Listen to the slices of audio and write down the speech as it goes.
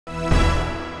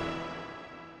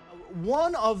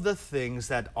one of the things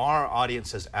that our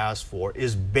audience has asked for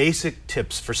is basic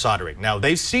tips for soldering. Now,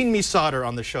 they've seen me solder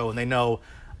on the show, and they know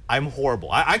I'm horrible.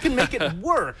 I can make it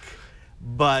work,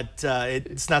 but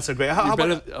it's not so great.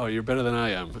 You're better than I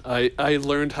am. I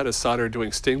learned how to solder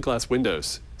doing stained glass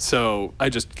windows. So I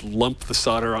just lump the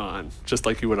solder on, just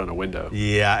like you would on a window.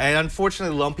 Yeah, and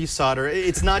unfortunately, lumpy solder,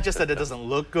 it's not just that it doesn't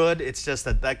look good, it's just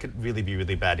that that could really be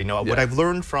really bad. You know, what I've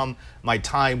learned from my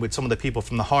time with some of the people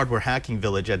from the hardware hacking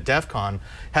village at DEF CON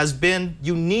has been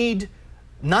you need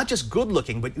not just good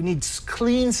looking, but you need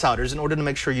clean solders in order to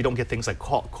make sure you don't get things like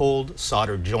cold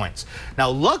solder joints.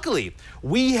 Now, luckily,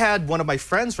 we had one of my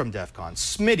friends from DEF CON,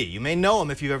 Smitty. You may know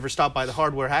him if you've ever stopped by the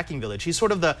hardware hacking village. He's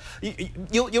sort of the,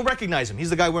 you'll recognize him.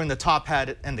 He's the guy wearing the top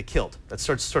hat and the kilt. That's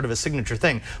sort of a signature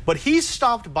thing. But he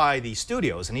stopped by the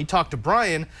studios and he talked to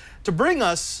Brian to bring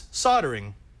us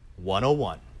Soldering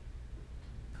 101.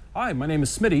 Hi, my name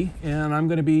is Smitty, and I'm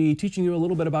going to be teaching you a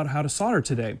little bit about how to solder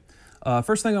today.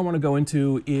 First thing I want to go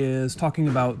into is talking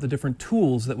about the different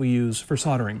tools that we use for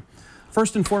soldering.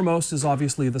 First and foremost is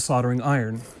obviously the soldering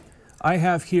iron. I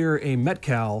have here a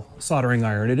Metcal soldering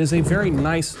iron. It is a very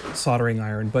nice soldering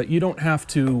iron, but you don't have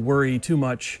to worry too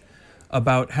much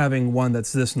about having one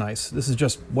that's this nice. This is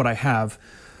just what I have.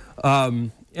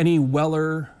 Any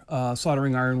Weller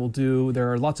soldering iron will do.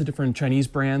 There are lots of different Chinese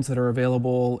brands that are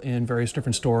available in various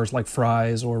different stores like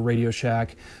Fry's or Radio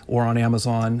Shack or on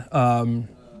Amazon.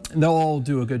 And they'll all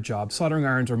do a good job. Soldering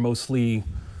irons are mostly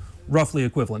roughly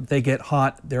equivalent. They get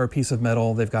hot, they're a piece of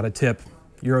metal, they've got a tip,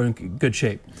 you're in good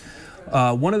shape.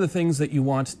 One of the things that you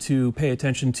want to pay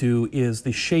attention to is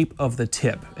the shape of the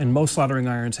tip, and most soldering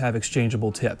irons have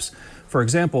exchangeable tips. For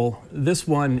example, this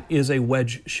one is a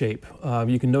wedge shape.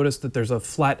 You can notice that there's a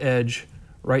flat edge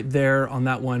right there on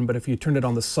that one, but if you turn it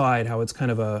on the side, how it's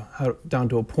kind of down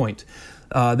to a point.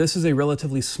 This is a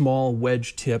relatively small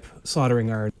wedge tip soldering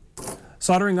iron.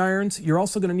 Soldering irons, you're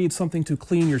also going to need something to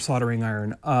clean your soldering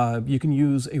iron. You can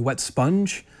use a wet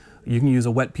sponge, you can use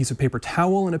a wet piece of paper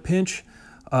towel in a pinch.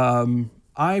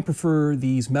 I prefer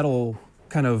these metal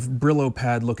kind of Brillo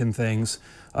pad looking things.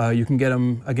 You can get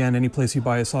them, again, any place you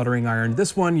buy a soldering iron.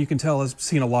 This one you can tell has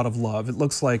seen a lot of love. It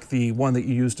looks like the one that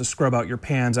you use to scrub out your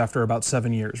pans after about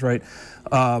 7 years, right?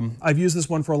 I've used this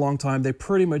one for a long time. They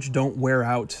pretty much don't wear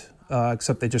out,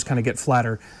 except they just kind of get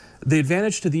flatter. The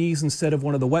advantage to these instead of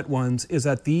one of the wet ones is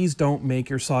that these don't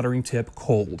make your soldering tip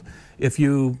cold. If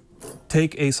you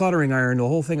take a soldering iron, the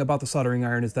whole thing about the soldering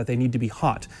iron is that they need to be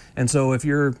hot. And so if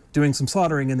you're doing some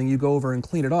soldering and then you go over and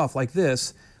clean it off like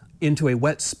this into a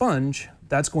wet sponge,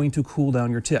 that's going to cool down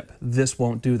your tip. This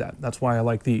won't do that. That's why I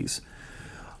like these.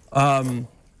 Another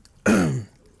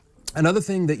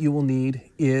thing that you will need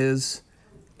is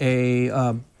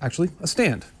actually a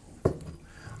stand.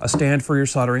 A stand for your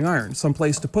soldering iron,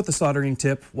 someplace to put the soldering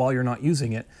tip while you're not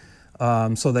using it,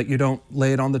 so that you don't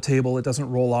lay it on the table, it doesn't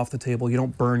roll off the table, you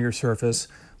don't burn your surface,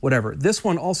 whatever. This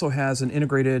one also has an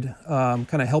integrated kind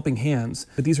of helping hands.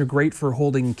 But these are great for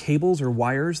holding cables or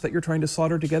wires that you're trying to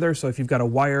solder together. So if you've got a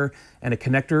wire and a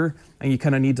connector and you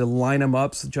kind of need to line them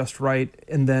up just right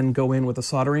and then go in with the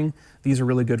soldering, these are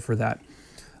really good for that.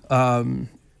 One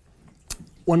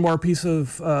more piece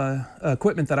of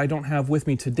equipment that I don't have with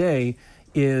me today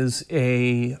is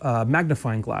a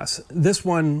magnifying glass. This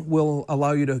one will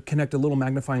allow you to connect a little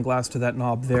magnifying glass to that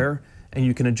knob there, and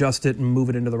you can adjust it and move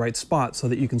it into the right spot so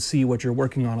that you can see what you're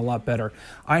working on a lot better.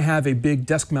 I have a big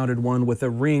desk-mounted one with a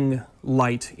ring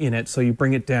light in it, so you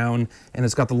bring it down and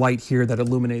it's got the light here that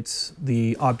illuminates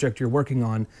the object you're working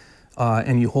on,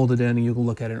 and you hold it in and you can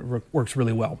look at it. It works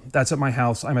really well. That's at my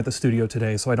house. I'm at the studio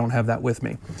today, so I don't have that with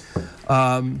me.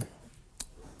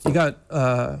 You got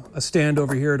a stand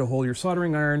over here to hold your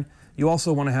soldering iron. You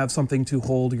also want to have something to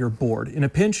hold your board. In a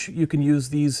pinch, you can use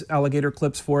these alligator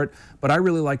clips for it, but I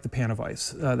really like the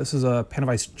Panavice. This is a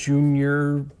Panavice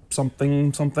Junior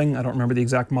something. I don't remember the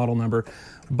exact model number,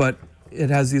 but it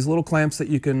has these little clamps that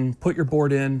you can put your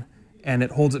board in and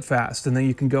it holds it fast. And then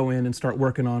you can go in and start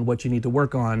working on what you need to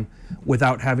work on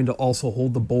without having to also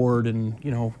hold the board and,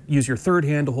 you know, use your third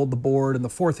hand to hold the board and the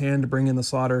fourth hand to bring in the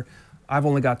solder. I've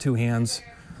only got 2 hands.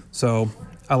 So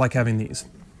I like having these.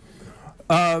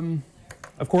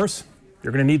 Of course,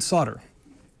 you're going to need solder.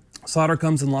 Solder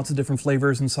comes in lots of different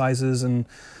flavors and sizes and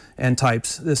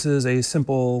types. This is a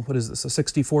simple, what is this, a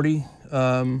 6040?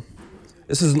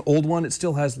 This is an old one. It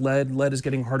still has lead. Lead is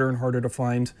getting harder and harder to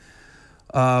find.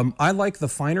 I like the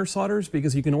finer solders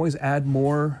because you can always add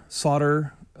more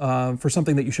solder. For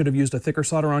something that you should have used a thicker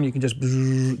solder on, you can just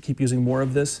keep using more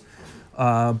of this.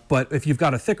 But if you've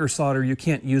got a thicker solder, you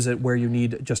can't use it where you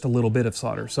need just a little bit of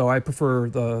solder. So I prefer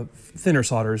the thinner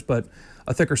solders, but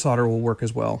a thicker solder will work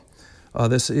as well.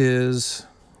 This is,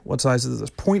 what size is this?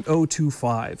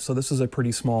 0.025. So this is a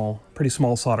pretty small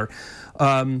solder.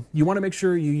 You want to make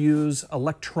sure you use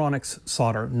electronics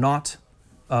solder, not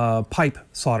pipe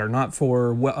solder, not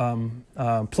for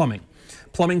plumbing.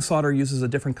 Plumbing solder uses a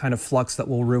different kind of flux that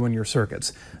will ruin your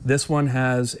circuits. This one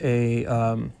has a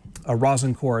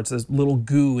rosin core. It's this little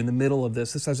goo in the middle of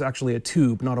this. This is actually a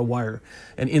tube, not a wire.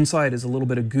 And inside is a little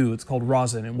bit of goo. It's called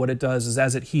rosin. And what it does is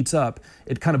as it heats up,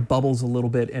 it kind of bubbles a little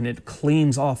bit and it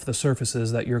cleans off the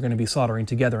surfaces that you're going to be soldering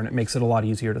together, and it makes it a lot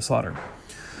easier to solder.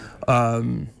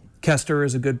 Kester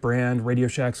is a good brand. Radio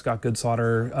Shack's got good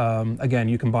solder. Again,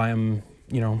 you can buy them,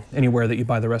 you know, anywhere that you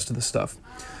buy the rest of the stuff.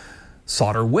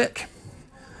 Solder Wick.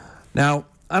 Now,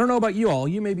 I don't know about you all,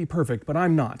 you may be perfect, but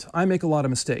I'm not. I make a lot of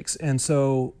mistakes, and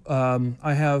so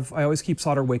I always keep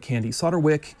solder wick handy. Solder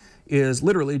wick is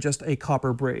literally just a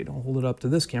copper braid. I'll hold it up to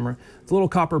this camera. It's a little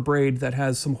copper braid that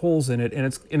has some holes in it, and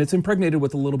it's impregnated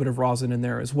with a little bit of rosin in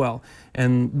there as well.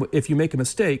 And if you make a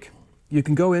mistake, you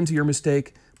can go into your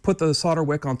mistake, put the solder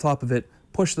wick on top of it,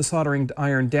 push the soldering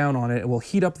iron down on it. It will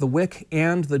heat up the wick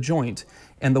and the joint,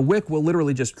 and the wick will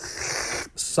literally just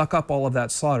suck up all of that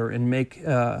solder and make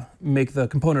the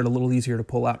component a little easier to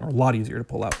pull out, or a lot easier to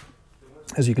pull out.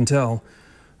 As you can tell,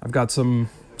 I've got some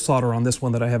solder on this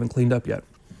one that I haven't cleaned up yet.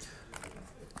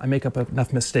 I make up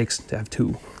enough mistakes to have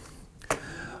two.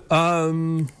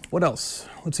 What else?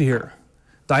 Let's see here.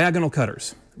 Diagonal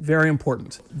cutters, very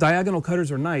important. Diagonal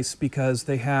cutters are nice because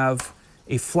they have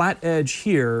a flat edge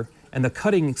here, and the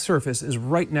cutting surface is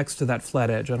right next to that flat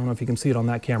edge. I don't know if you can see it on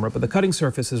that camera, but the cutting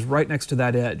surface is right next to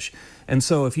that edge. And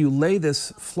so if you lay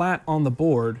this flat on the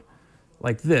board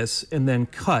like this and then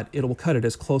cut, it will cut it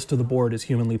as close to the board as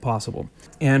humanly possible.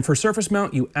 And for surface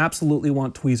mount, you absolutely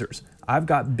want tweezers. I've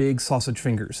got big sausage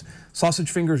fingers.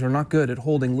 Sausage fingers are not good at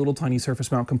holding little tiny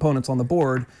surface mount components on the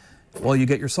board. While you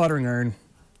get your soldering iron,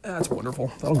 that's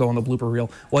wonderful. That'll go on the blooper reel.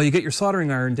 While you get your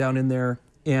soldering iron down in there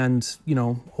and, you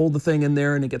know, hold the thing in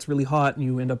there and it gets really hot and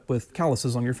you end up with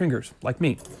calluses on your fingers, like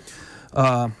me.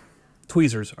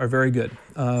 Tweezers are very good.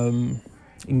 You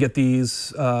can get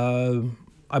these,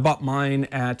 I bought mine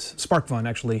at SparkFun,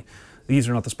 actually. These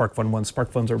are not the SparkFun ones.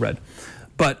 SparkFuns are red.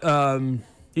 But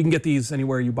you can get these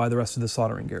anywhere you buy the rest of the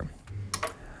soldering gear.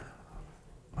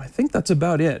 I think that's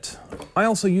about it. I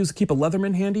also keep a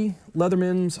Leatherman handy.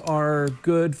 Leathermans are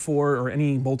good for, or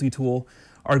any multi-tool,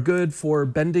 are good for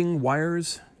bending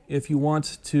wires. If you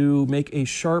want to make a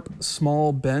sharp,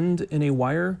 small bend in a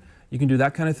wire, you can do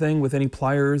that kind of thing with any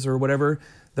pliers or whatever.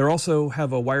 They also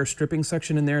have a wire stripping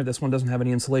section in there. This one doesn't have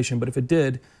any insulation, but if it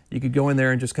did, you could go in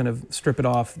there and just kind of strip it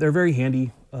off. They're very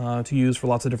handy to use for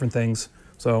lots of different things.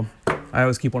 So I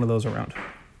always keep one of those around.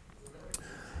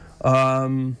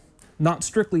 Not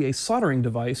strictly a soldering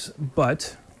device,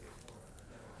 but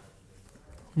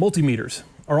multimeters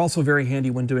are also very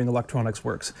handy when doing electronics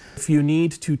works. If you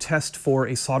need to test for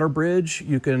a solder bridge,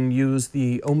 you can use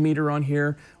the ohm meter on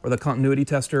here or the continuity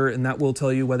tester, and that will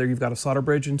tell you whether you've got a solder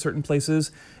bridge in certain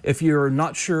places. If you're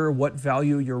not sure what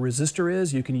value your resistor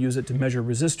is, you can use it to measure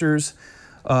resistors.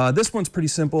 This one's pretty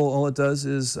simple. All it does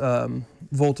is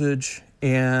voltage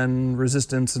and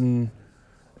resistance and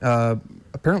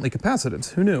apparently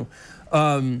capacitance. Who knew?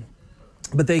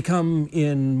 But they come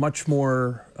in much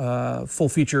more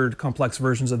full-featured, complex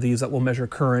versions of these that will measure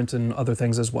current and other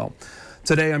things as well.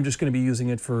 Today, I'm just going to be using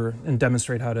it and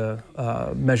demonstrate how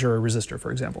to measure a resistor,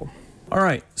 for example. All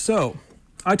right, so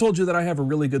I told you that I have a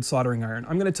really good soldering iron.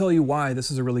 I'm going to tell you why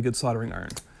this is a really good soldering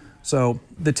iron. So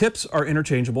the tips are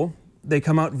interchangeable. They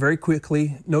come out very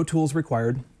quickly, no tools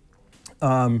required.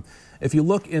 If you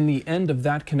look in the end of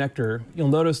that connector, you'll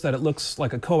notice that it looks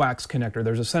like a coax connector.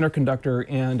 There's a center conductor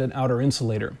and an outer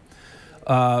insulator.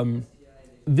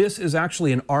 This is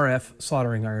actually an RF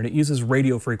soldering iron. It uses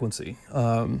radio frequency.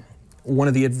 One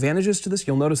of the advantages to this,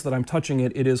 you'll notice that I'm touching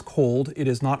it. It is cold. It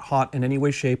is not hot in any way,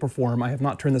 shape, or form. I have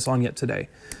not turned this on yet today.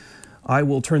 I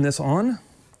will turn this on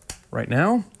right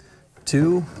now.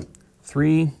 2,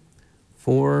 3,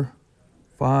 4,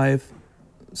 5,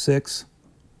 6,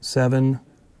 7,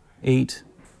 8,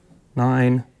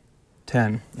 9,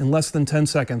 10. In less than 10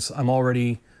 seconds, I'm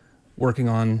already working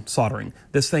on soldering.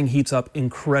 This thing heats up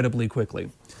incredibly quickly.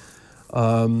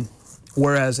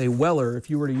 Whereas a Weller, if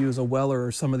you were to use a Weller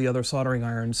or some of the other soldering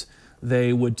irons,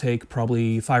 they would take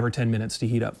probably 5 or 10 minutes to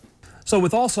heat up. So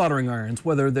with all soldering irons,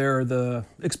 whether they're the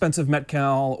expensive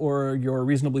Metcal or your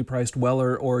reasonably priced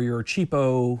Weller or your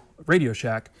cheapo Radio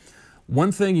Shack,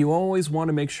 one thing you always want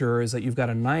to make sure is that you've got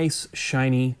a nice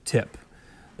shiny tip.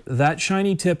 That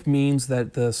shiny tip means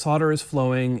that the solder is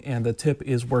flowing and the tip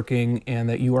is working and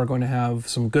that you are going to have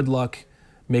some good luck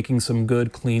making some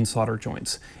good clean solder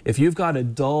joints. If you've got a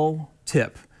dull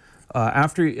tip,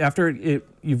 After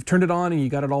you've turned it on and you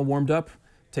got it all warmed up,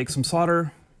 take some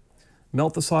solder,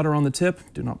 melt the solder on the tip.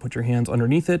 Do not put your hands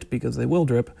underneath it because they will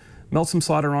drip. Melt some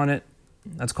solder on it.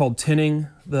 That's called tinning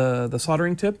the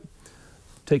soldering tip.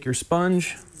 Take your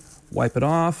sponge, wipe it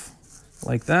off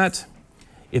like that.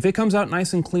 If it comes out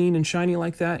nice and clean and shiny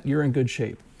like that, you're in good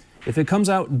shape. If it comes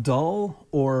out dull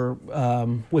or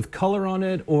with color on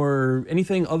it or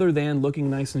anything other than looking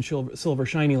nice and silver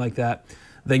shiny like that,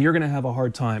 then you're going to have a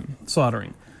hard time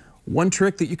soldering. One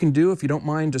trick that you can do if you don't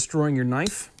mind destroying your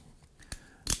knife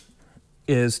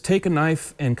is take a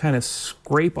knife and kind of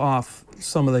scrape off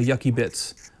some of the yucky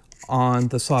bits on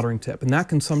the soldering tip, and that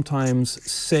can sometimes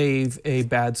save a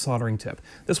bad soldering tip.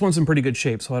 This one's in pretty good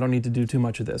shape, so I don't need to do too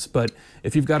much of this, but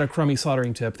if you've got a crummy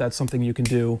soldering tip, that's something you can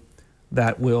do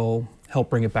that will help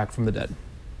bring it back from the dead.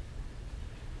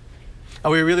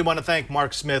 We really want to thank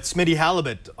Mark Smith, Smitty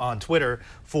Halibut on Twitter,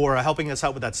 for helping us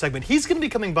out with that segment. He's going to be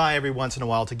coming by every once in a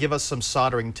while to give us some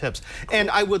soldering tips. Cool. And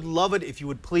I would love it if you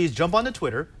would please jump onto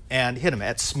Twitter and hit him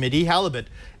at Smitty Halibut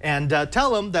and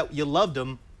tell him that you loved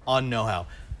him on Know How.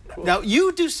 Cool. Now,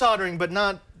 you do soldering, but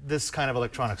not this kind of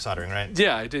electronic soldering, right?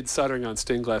 Yeah, I did soldering on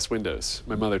stained glass windows.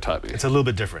 My mother taught me. It's a little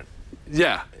bit different.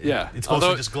 Yeah, yeah. It's supposed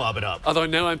to just glob it up. Although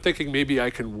now I'm thinking maybe I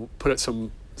can put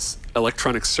some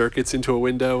electronic circuits into a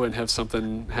window and have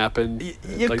something happen.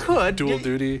 You like could. Dual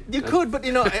duty. You could, but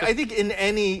you know, I think in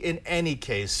any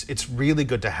case, it's really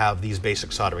good to have these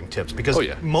basic soldering tips because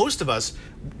most of us,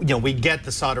 you know, we get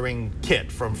the soldering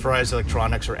kit from Fry's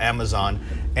Electronics or Amazon,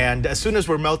 and as soon as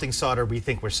we're melting solder, we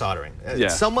think we're soldering.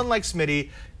 Someone like Smitty,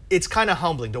 it's kind of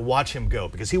humbling to watch him go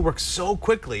because he works so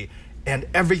quickly and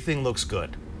everything looks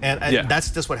good. And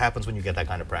that's just what happens when you get that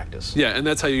kind of practice. Yeah, and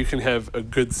that's how you can have a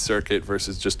good circuit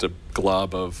versus just a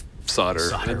glob of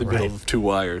solder in the middle of two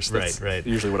wires. That's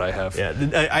usually what I have. Yeah,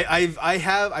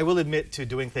 I will admit to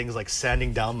doing things like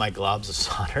sanding down my globs of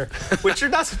solder, which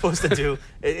you're not supposed to do.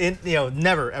 You know,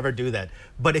 never ever do that.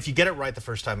 But if you get it right the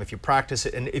first time, if you practice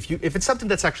it, and if it's something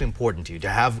that's actually important to you, to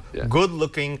have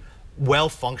good-looking,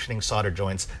 well-functioning solder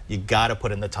joints, you got to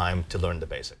put in the time to learn the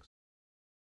basics.